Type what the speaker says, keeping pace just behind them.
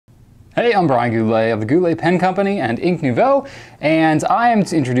Hey, I'm Brian Goulet of the Goulet Pen Company and Ink Nouveau, and I am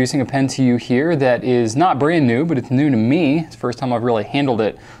introducing a pen to you here that is not brand new, but it's new to me. It's the first time I've really handled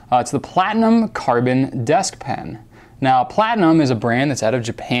it. It's the Platinum Carbon Desk Pen. Now, Platinum is a brand that's out of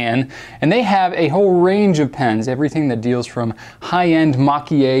Japan, and they have a whole range of pens, everything that deals from high-end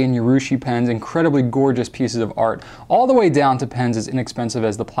Maki-e and Urushi pens, incredibly gorgeous pieces of art, all the way down to pens as inexpensive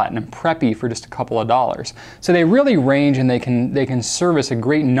as the Platinum Preppy for just a couple of dollars. So they really range, and they can service a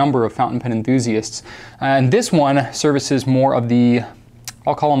great number of fountain pen enthusiasts. And this one services more of the,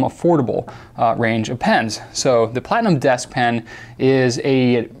 I'll call them affordable range of pens. So the Platinum Desk Pen is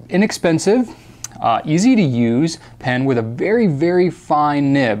a inexpensive, easy to use pen with a very, very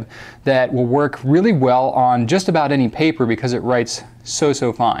fine nib that will work really well on just about any paper because it writes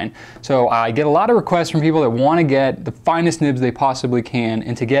so fine. So I get a lot of requests from people that want to get the finest nibs they possibly can,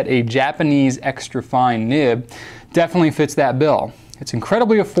 and to get a Japanese extra fine nib definitely fits that bill. It's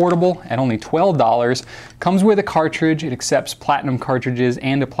incredibly affordable at only $12. Comes with a cartridge. It accepts platinum cartridges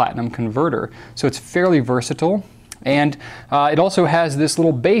and a platinum converter. So it's fairly versatile. And it also has this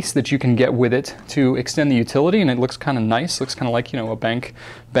little base that you can get with it to extend the utility, and it looks kind of nice. Looks kind of like, you know, a bank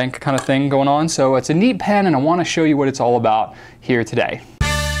kind of thing going on. So it's a neat pen, and I want to show you what it's all about here today.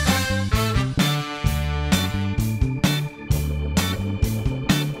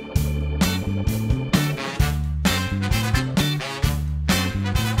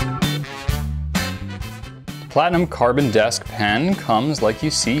 Platinum Carbon Desk Pen comes like you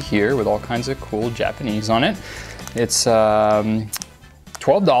see here with all kinds of cool Japanese on it. It's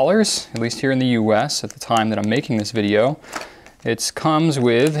 $12, at least here in the US at the time that I'm making this video. It comes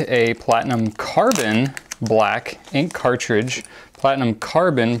with a Platinum Carbon black ink cartridge. Platinum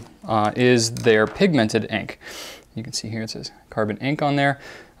Carbon is their pigmented ink. You can see here it says carbon ink on there.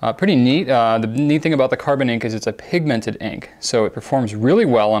 Pretty neat. The neat thing about the carbon ink is it's a pigmented ink, so it performs really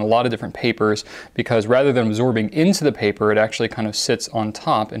well on a lot of different papers because rather than absorbing into the paper, it actually kind of sits on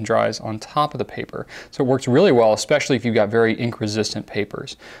top and dries on top of the paper. So it works really well, especially if you've got very ink-resistant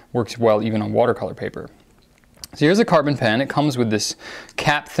papers. Works well even on watercolor paper. So here's a carbon pen. It comes with this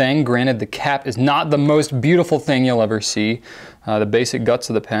cap thing. Granted, the cap is not the most beautiful thing you'll ever see. The basic guts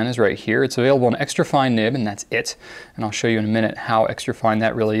of the pen is right here. It's available in extra fine nib, and that's it. And I'll show you in a minute how extra fine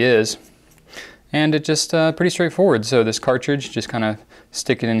that really is. And it's just pretty straightforward. So this cartridge, just kind of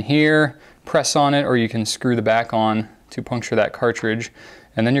stick it in here, press on it, or you can screw the back on to puncture that cartridge,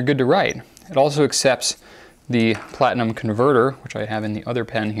 and then you're good to write. It also accepts the platinum converter, which I have in the other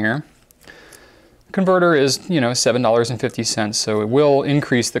pen here. Converter is, you know, $7.50, so it will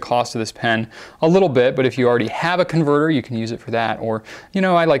increase the cost of this pen a little bit, but if you already have a converter, you can use it for that. Or, you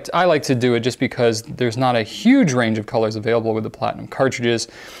know, I like to do it just because there's not a huge range of colors available with the platinum cartridges,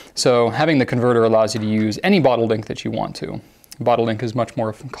 so having the converter allows you to use any bottled ink that you want to. Bottled ink is much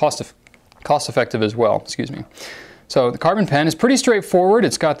more cost effective as well, excuse me. So the carbon pen is pretty straightforward.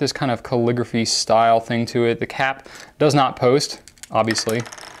 It's got this kind of calligraphy style thing to it. The cap does not post, obviously.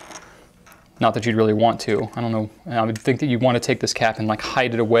 Not that you'd really want to. I don't know, I would think that you'd want to take this cap and like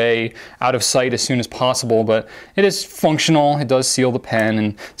hide it away out of sight as soon as possible, but it is functional. It does seal the pen,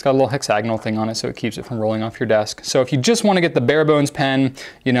 and it's got a little hexagonal thing on it so it keeps it from rolling off your desk. So if you just want to get the bare bones pen,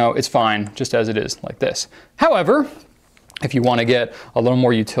 you know, it's fine just as it is, like this. However, if you want to get a little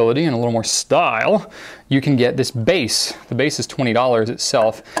more utility and a little more style, you can get this base. The base is $20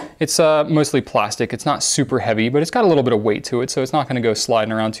 itself. It's mostly plastic. It's not super heavy, but it's got a little bit of weight to it, so it's not going to go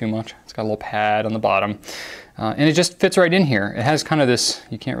sliding around too much. It's got a little pad on the bottom. And it just fits right in here. It has kind of this,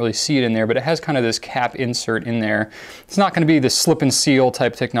 you can't really see it in there, but it has kind of this cap insert in there. It's not going to be the slip and seal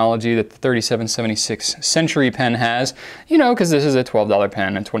type technology that the 3776 Century pen has, you know, because this is a $12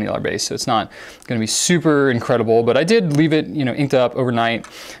 pen and $20 base, so it's not going to be super incredible. But I did leave it, you know, inked up overnight,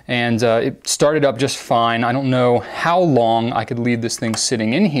 and it started up just fine. I don't know how long I could leave this thing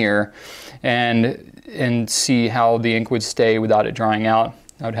sitting in here and see how the ink would stay without it drying out.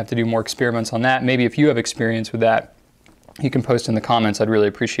 I would have to do more experiments on that. Maybe if you have experience with that, you can post in the comments. I'd really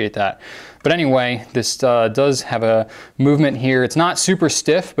appreciate that. But anyway, this does have a movement here. It's not super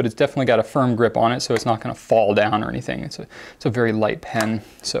stiff, but it's definitely got a firm grip on it, so it's not going to fall down or anything. It's a very light pen,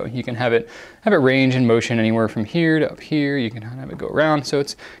 so you can have it range in motion anywhere from here to up here. You can have it go around, so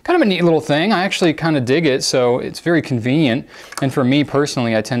it's kind of a neat little thing. I actually kind of dig it, so it's very convenient. And for me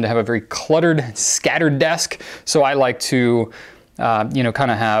personally, I tend to have a very cluttered, scattered desk, so I like to you know,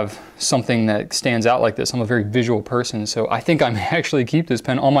 kind of have something that stands out like this. I'm a very visual person, so I think I may actually keep this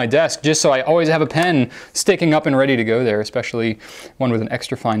pen on my desk just so I always have a pen sticking up and ready to go there, especially one with an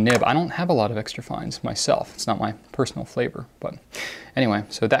extra fine nib. I don't have a lot of extra fines myself. It's not my personal flavor, but anyway,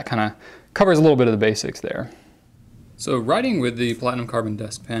 so that kind of covers a little bit of the basics there. So writing with the Platinum Carbon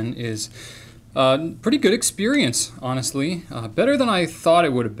Desk Pen is a pretty good experience, honestly. Better than I thought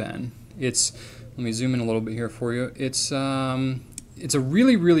it would have been. Let me zoom in a little bit here for you. It's a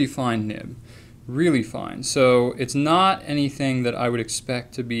really, really fine nib. Really fine. So it's not anything that I would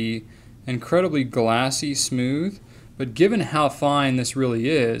expect to be incredibly glassy smooth, but given how fine this really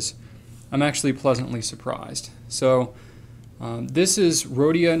is, I'm actually pleasantly surprised. So this is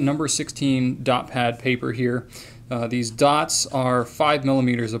Rhodia number 16 dot pad paper here. These dots are 5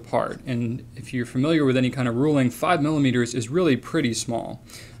 millimeters apart, and if you're familiar with any kind of ruling, 5 millimeters is really pretty small.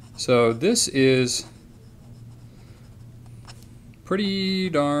 So this is pretty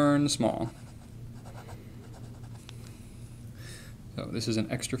darn small. So this is an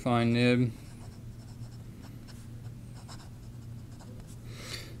extra fine nib.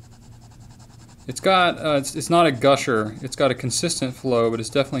 It's not a gusher. It's got a consistent flow, but it's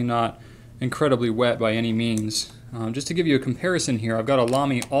definitely not incredibly wet by any means. Just to give you a comparison here, I've got a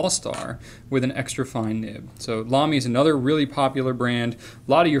LAMY All-Star with an extra fine nib. So LAMY is another really popular brand. A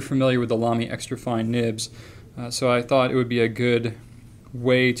lot of you are familiar with the LAMY extra fine nibs, so I thought it would be a good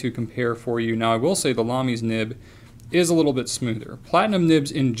way to compare for you. Now I will say the LAMY's nib is a little bit smoother. Platinum nibs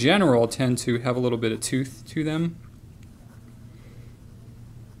in general tend to have a little bit of tooth to them.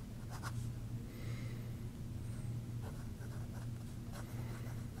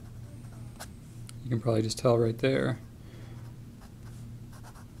 You can probably just tell right there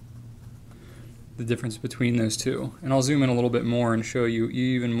the difference between those two. And I'll zoom in a little bit more and show you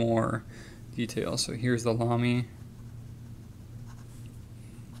even more detail. So here's the LAMY.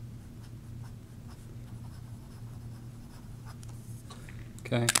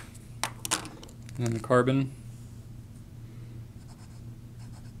 Okay. And then the carbon.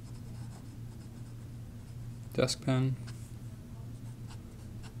 Desk pen.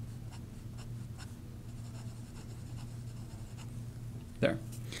 There.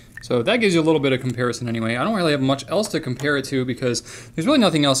 So that gives you a little bit of comparison anyway. I don't really have much else to compare it to because there's really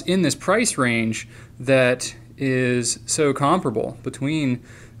nothing else in this price range that is so comparable between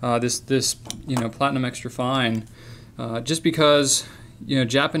this Platinum Extra Fine. Just because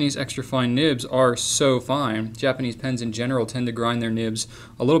Japanese extra fine nibs are so fine. Japanese pens in general tend to grind their nibs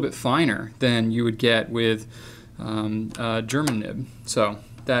a little bit finer than you would get with a German nib. So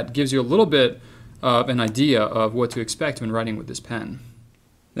that gives you a little bit of an idea of what to expect when writing with this pen.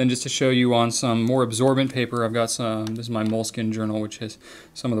 Then just to show you on some more absorbent paper, I've got some, this is my Moleskine journal, which is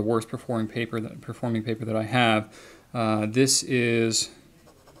some of the worst performing paper that I have. This is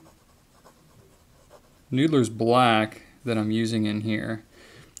Noodler's Black that I'm using in here.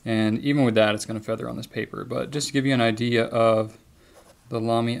 And even with that, it's going to feather on this paper. But just to give you an idea of the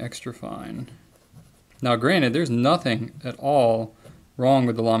LAMY Extra Fine. Now granted, there's nothing at all wrong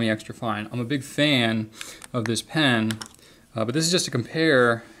with the LAMY Extra Fine. I'm a big fan of this pen. But this is just to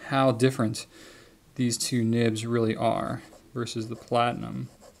compare how different these two nibs really are versus the Platinum.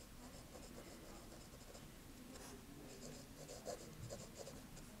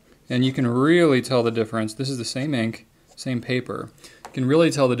 And you can really tell the difference. This is the same ink, same paper. You can really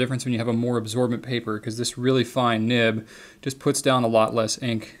tell the difference when you have a more absorbent paper because this really fine nib just puts down a lot less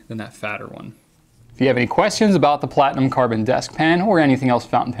ink than that fatter one. If you have any questions about the Platinum Carbon Desk Pen or anything else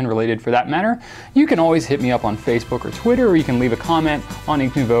fountain pen related for that matter, you can always hit me up on Facebook or Twitter, or you can leave a comment on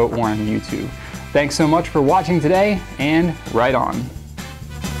Ink Nouveau or on YouTube. Thanks so much for watching today, and write on.